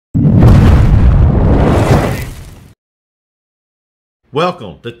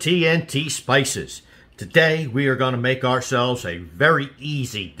Welcome to Tntspices. Today we are going to make ourselves a very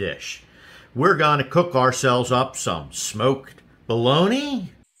easy dish. We're going to cook ourselves up some smoked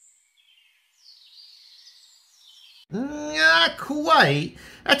bologna. Not quite.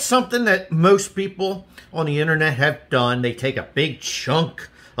 That's something that most people on the internet have done. They take a big chunk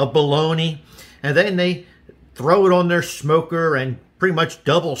of bologna and then they throw it on their smoker and pretty much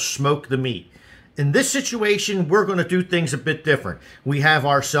double smoke the meat. In this situation, we're going to do things a bit different. We have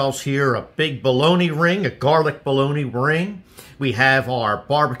ourselves here a big bologna ring, a garlic bologna ring. We have our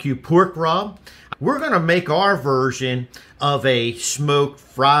barbecue pork rub. We're going to make our version of a smoked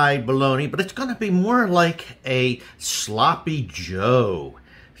fried bologna, but it's going to be more like a Sloppy Joe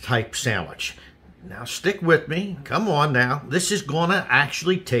type sandwich. Now stick with me. Come on now. This is going to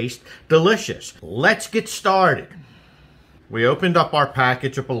actually taste delicious. Let's get started. We opened up our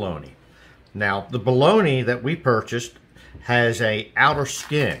package of bologna. Now, the bologna that we purchased has an outer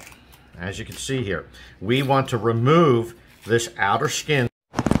skin, as you can see here. We want to remove this outer skin.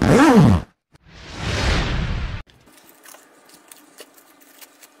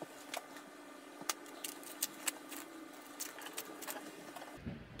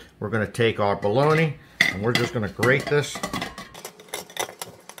 We're going to take our bologna and we're just going to grate this.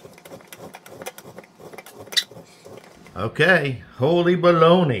 Okay, holy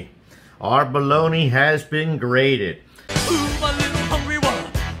bologna. Our bologna has been grated. Ooh, my little hungry one,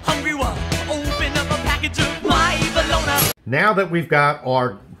 open up a package of my bologna. Now that we've got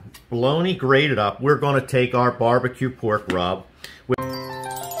our bologna grated up, we're going to take our barbecue pork rub,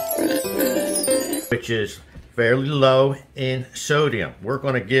 which is fairly low in sodium. We're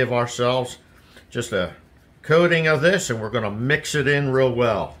going to give ourselves just a coating of this and we're going to mix it in real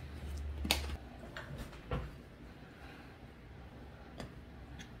well.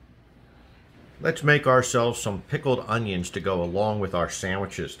 Let's make ourselves some pickled onions to go along with our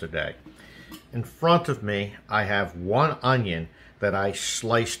sandwiches today. In front of me, I have one onion that I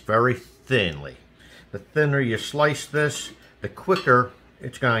sliced very thinly. The thinner you slice this, the quicker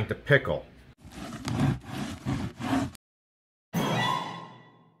it's going to pickle.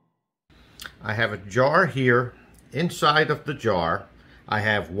 I have a jar here. Inside of the jar, I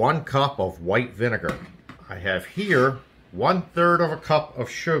have 1 cup of white vinegar. I have here 1/3 of a cup of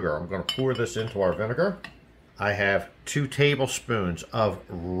sugar. I'm going to pour this into our vinegar. I have 2 tablespoons of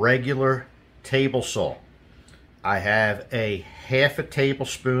regular table salt. I have a 1/2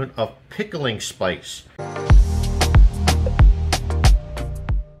 tablespoon of pickling spice.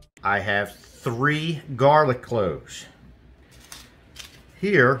 I have 3 garlic cloves.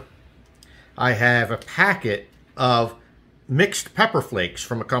 Here I have a packet of mixed pepper flakes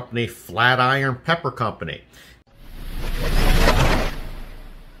from a company, Flatiron Pepper Company.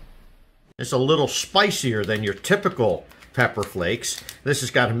 It's a little spicier than your typical pepper flakes. This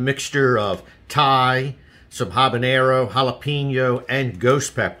has got a mixture of Thai, some habanero, jalapeno, and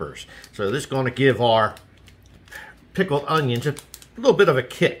ghost peppers. So this is going to give our pickled onions a little bit of a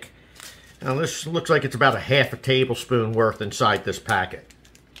kick. Now this looks like it's about a 1/2 tablespoon worth inside this packet.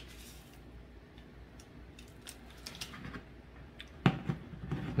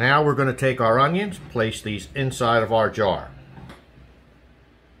 Now we're going to take our onions, place these inside of our jar.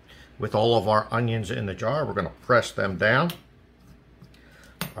 With all of our onions in the jar, we're going to press them down.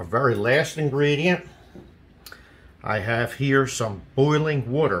 Our very last ingredient, I have here some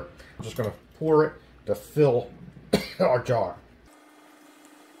boiling water. I'm just going to pour it to fill our jar.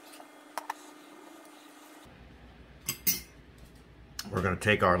 We're going to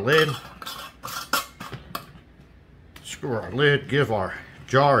take our lid, screw our lid, give our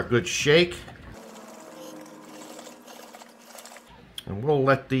jar a good shake. And we'll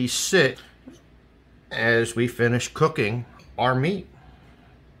let these sit as we finish cooking our meat.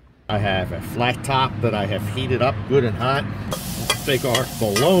 I have a flat top that I have heated up good and hot. Take our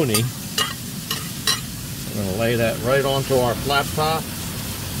bologna. I'm going to lay that right onto our flat top.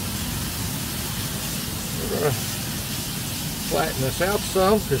 We're going to flatten this out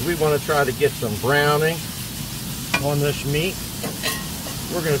some because we want to try to get some browning on this meat.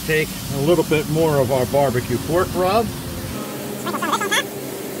 We're going to take a little bit more of our barbecue pork rub.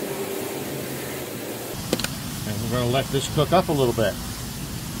 We're going to let this cook up a little bit.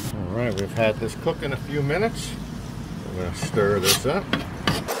 All right, we've had this cooking a few minutes. We're going to stir this up.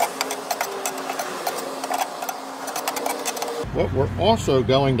 What we're also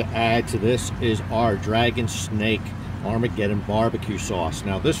going to add to this is our Dragon Snake Armageddon barbecue sauce.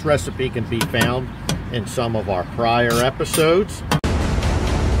 Now this recipe can be found in some of our prior episodes.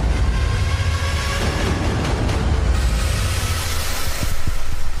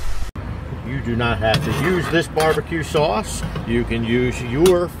 You do not have to use this barbecue sauce. You can use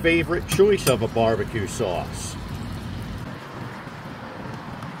your favorite choice of a barbecue sauce.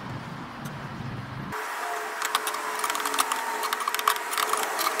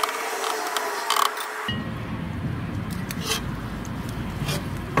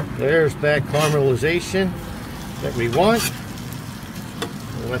 There's that caramelization that we want.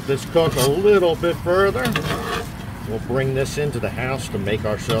 We'll let this cook a little bit further. We'll bring this into the house to make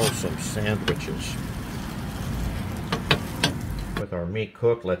ourselves some sandwiches. With our meat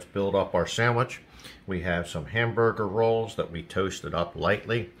cooked, let's build up our sandwich. We have some hamburger rolls that we toasted up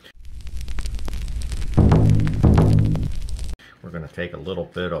lightly. We're going to take a little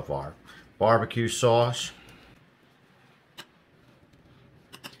bit of our barbecue sauce.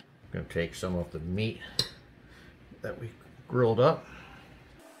 We're going to take some of the meat that we grilled up.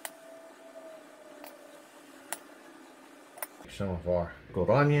 Some of our good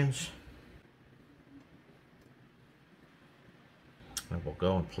onions. And we'll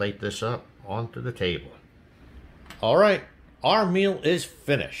go and plate this up onto the table. All right, our meal is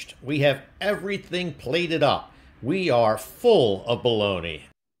finished. We have everything plated up. We are full of bologna.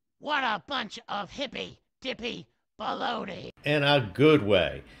 What a bunch of hippy-dippy baloney. In a good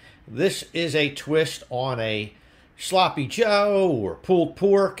way. This is a twist on a sloppy Joe or pulled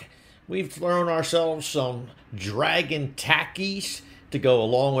pork. We've thrown ourselves some dragon tackies to go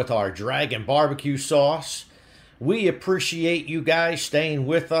along with our dragon barbecue sauce. We appreciate you guys staying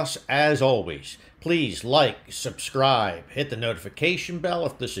with us as always. Please like, subscribe, hit the notification bell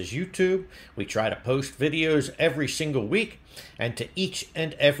if this is YouTube. We try to post videos every single week. And to each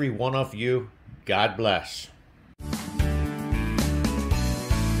and every one of you, God bless.